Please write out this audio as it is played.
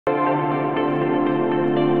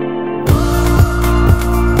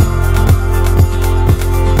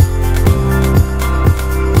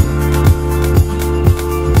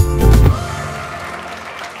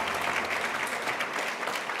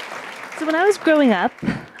growing up,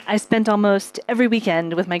 I spent almost every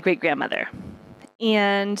weekend with my great-grandmother.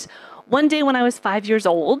 And one day when I was 5 years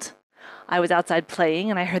old, I was outside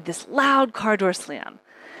playing and I heard this loud car door slam.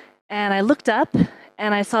 And I looked up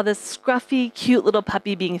and I saw this scruffy, cute little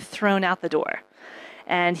puppy being thrown out the door.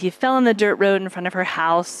 And he fell on the dirt road in front of her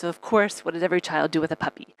house. So of course, what does every child do with a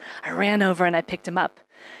puppy? I ran over and I picked him up.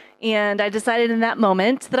 And I decided in that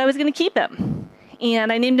moment that I was going to keep him.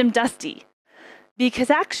 And I named him Dusty.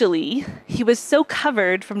 Because actually, he was so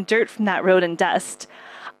covered from dirt from that road and dust,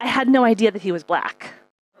 I had no idea that he was black.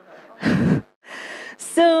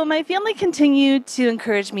 So my family continued to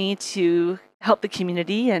encourage me to help the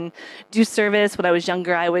community and do service. When I was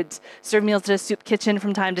younger, I would serve meals at a soup kitchen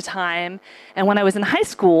from time to time. And when I was in high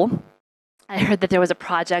school, I heard that there was a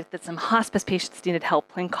project that some hospice patients needed help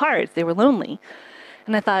playing cards. They were lonely.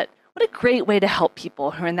 And I thought, what a great way to help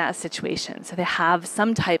people who are in that situation so they have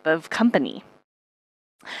some type of company.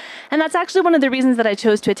 And that's actually one of the reasons that I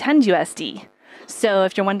chose to attend USD. So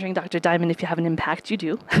if you're wondering, Dr. Diamond, if you have an impact, you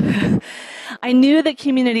do. I knew that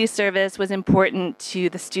community service was important to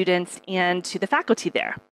the students and to the faculty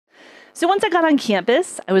there. So once I got on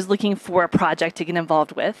campus, I was looking for a project to get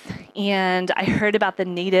involved with, and I heard about the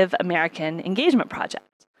Native American Engagement Project.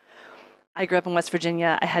 I grew up in West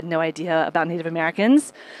Virginia. I had no idea about Native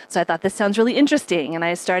Americans, so I thought this sounds really interesting, and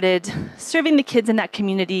I started serving the kids in that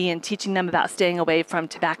community and teaching them about staying away from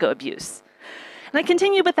tobacco abuse. And I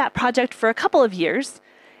continued with that project for a couple of years,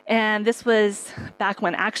 and this was back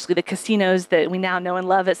when actually the casinos that we now know and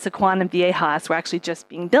love at Sequan and Viejas were actually just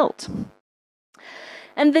being built.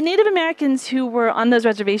 And the Native Americans who were on those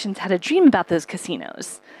reservations had a dream about those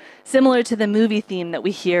casinos, similar to the movie theme that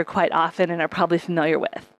we hear quite often and are probably familiar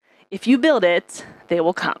with. If you build it, they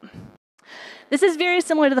will come. This is very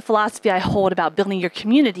similar to the philosophy I hold about building your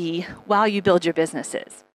community while you build your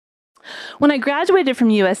businesses. When I graduated from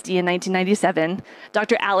USD in 1997,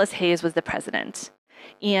 Dr. Alice Hayes was the president.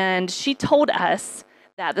 And she told us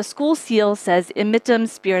that the school seal says, imitum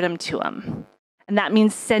spiritum tuum. And that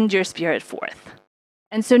means send your spirit forth.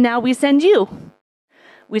 And so now we send you.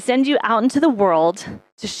 We send you out into the world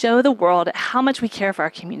to show the world how much we care for our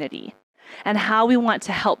community and how we want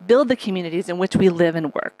to help build the communities in which we live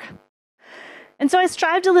and work. And so I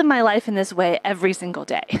strive to live my life in this way every single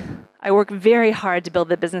day. I work very hard to build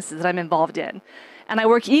the businesses that I'm involved in, and I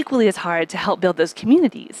work equally as hard to help build those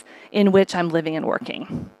communities in which I'm living and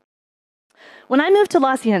working. When I moved to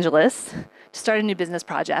Los Angeles to start a new business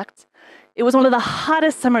project, it was one of the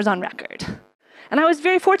hottest summers on record. And I was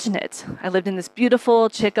very fortunate. I lived in this beautiful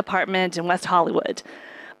chic apartment in West Hollywood.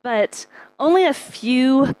 But only a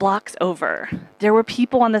few blocks over, there were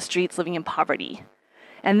people on the streets living in poverty.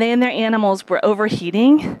 And they and their animals were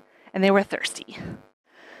overheating, and they were thirsty.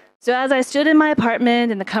 So as I stood in my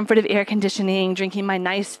apartment in the comfort of air conditioning, drinking my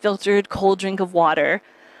nice filtered cold drink of water,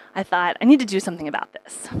 I thought, I need to do something about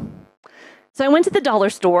this. So I went to the dollar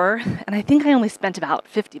store, and I think I only spent about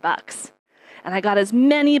 50 bucks. And I got as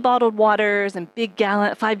many bottled waters and big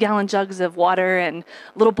 5-gallon jugs of water and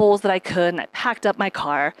little bowls that I could, and I packed up my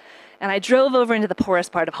car, and I drove over into the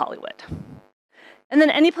poorest part of Hollywood. And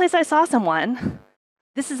then any place I saw someone,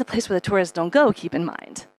 this is a place where the tourists don't go, keep in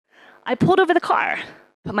mind. I pulled over the car,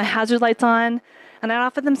 put my hazard lights on, and I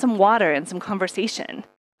offered them some water and some conversation.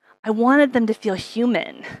 I wanted them to feel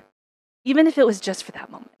human, even if it was just for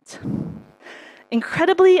that moment.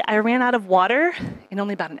 Incredibly, I ran out of water in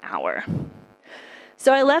only about an hour.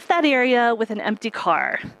 So I left that area with an empty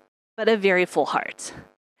car, but a very full heart.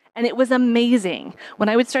 And it was amazing. When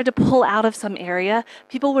I would start to pull out of some area,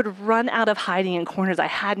 people would run out of hiding in corners I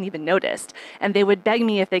hadn't even noticed. And they would beg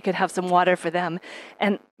me if they could have some water for them,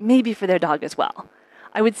 and maybe for their dog as well.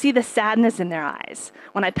 I would see the sadness in their eyes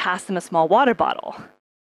when I passed them a small water bottle.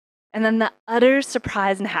 And then the utter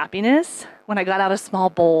surprise and happiness when I got out a small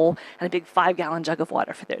bowl and a big 5-gallon jug of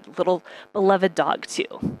water for their little beloved dog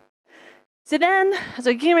too. So then, as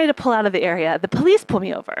I was getting ready to pull out of the area, the police pulled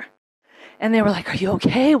me over. And they were like, are you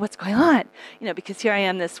okay? What's going on? You know, because here I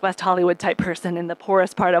am, this West Hollywood type person in the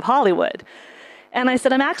poorest part of Hollywood. And I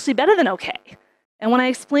said, I'm actually better than okay. And when I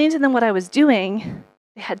explained to them what I was doing,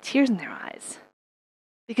 they had tears in their eyes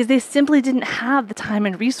because they simply didn't have the time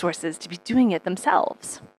and resources to be doing it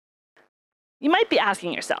themselves. You might be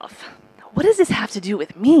asking yourself, what does this have to do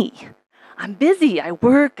with me? I'm busy, I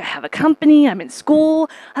work, I have a company, I'm in school,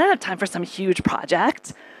 I don't have time for some huge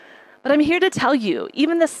project. But I'm here to tell you,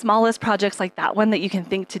 even the smallest projects like that one that you can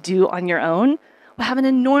think to do on your own will have an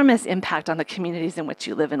enormous impact on the communities in which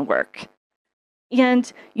you live and work.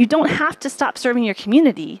 And you don't have to stop serving your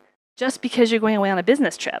community just because you're going away on a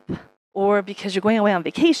business trip or because you're going away on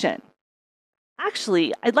vacation.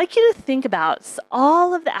 Actually, I'd like you to think about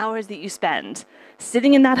all of the hours that you spend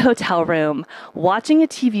sitting in that hotel room, watching a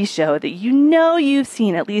TV show that you know you've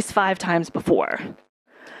seen at least 5 times before.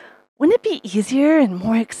 Wouldn't it be easier and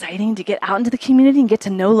more exciting to get out into the community and get to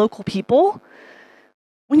know local people?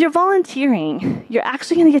 When you're volunteering, you're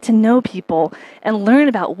actually going to get to know people and learn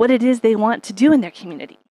about what it is they want to do in their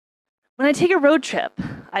community. When I take a road trip,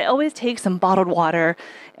 I always take some bottled water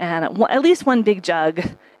and at least one big jug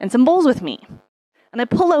and some bowls with me. And I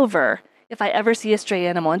pull over if I ever see a stray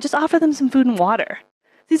animal and just offer them some food and water.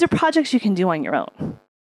 These are projects you can do on your own.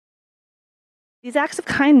 These acts of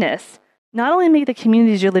kindness not only make the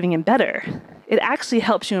communities you're living in better, it actually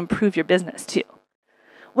helps you improve your business too.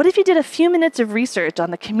 What if you did a few minutes of research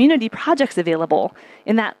on the community projects available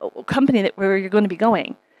in that company where you're going to be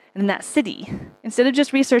going, and in that city, instead of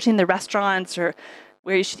just researching the restaurants or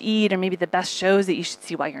where you should eat or maybe the best shows that you should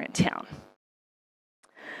see while you're in town?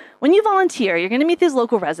 When you volunteer, you're going to meet these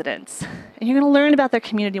local residents, and you're going to learn about their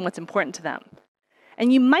community and what's important to them.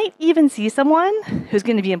 And you might even see someone who's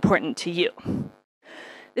going to be important to you.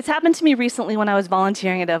 This happened to me recently when I was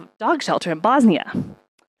volunteering at a dog shelter in Bosnia.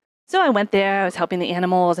 So I went there, I was helping the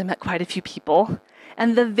animals, I met quite a few people.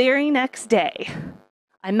 And the very next day,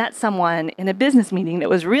 I met someone in a business meeting that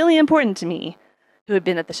was really important to me who had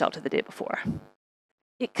been at the shelter the day before.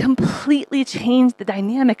 It completely changed the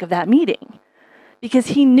dynamic of that meeting because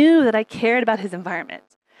he knew that I cared about his environment.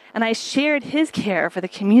 And I shared his care for the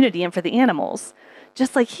community and for the animals,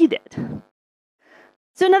 just like he did.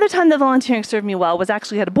 So another time that volunteering served me well was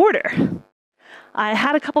actually at a border. I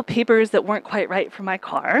had a couple papers that weren't quite right for my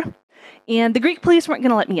car, and the Greek police weren't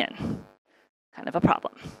going to let me in. Kind of a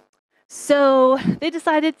problem. So they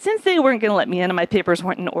decided, since they weren't going to let me in and my papers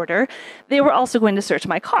weren't in order, they were also going to search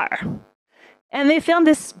my car. And they found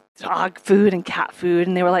this dog food and cat food,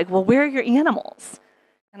 and they were like, well, where are your animals?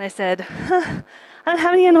 And I said, I don't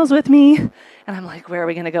have any animals with me. And I'm like, where are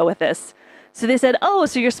we going to go with this? So they said, oh,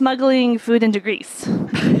 so you're smuggling food into Greece.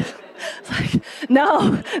 It's like,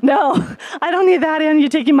 no, I don't need that, and you're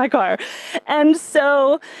taking my car. And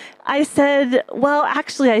so I said, well,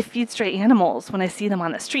 actually, I feed stray animals when I see them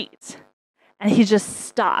on the street. And he just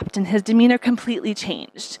stopped, and his demeanor completely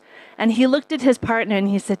changed. And he looked at his partner, and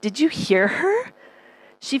he said, did you hear her?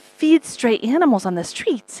 She feeds stray animals on the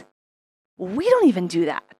street. We don't even do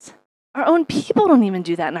that. Our own people don't even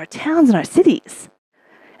do that in our towns and our cities.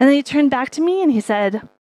 And then he turned back to me, and he said,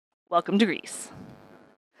 welcome to Greece.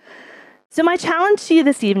 So my challenge to you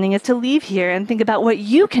this evening is to leave here and think about what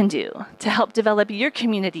you can do to help develop your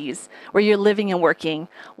communities where you're living and working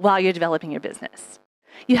while you're developing your business.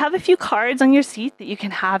 You have a few cards on your seat that you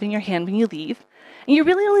can have in your hand when you leave, and you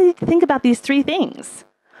really only need to think about these 3 things.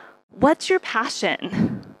 What's your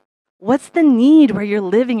passion? What's the need where you're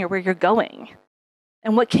living or where you're going?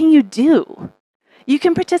 And what can you do? You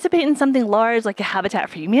can participate in something large like a Habitat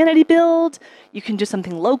for Humanity build. You can do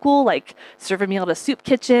something local like serve a meal at a soup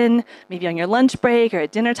kitchen, maybe on your lunch break or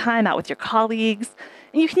at dinner time out with your colleagues.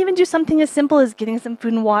 And you can even do something as simple as getting some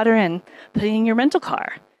food and water and putting in your rental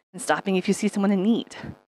car and stopping if you see someone in need.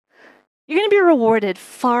 You're going to be rewarded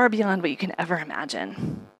far beyond what you can ever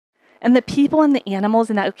imagine. And the people and the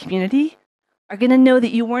animals in that community are going to know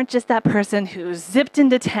that you weren't just that person who zipped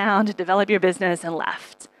into town to develop your business and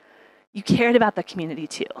left. You cared about the community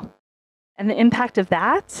too. And the impact of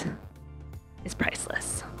that is priceless.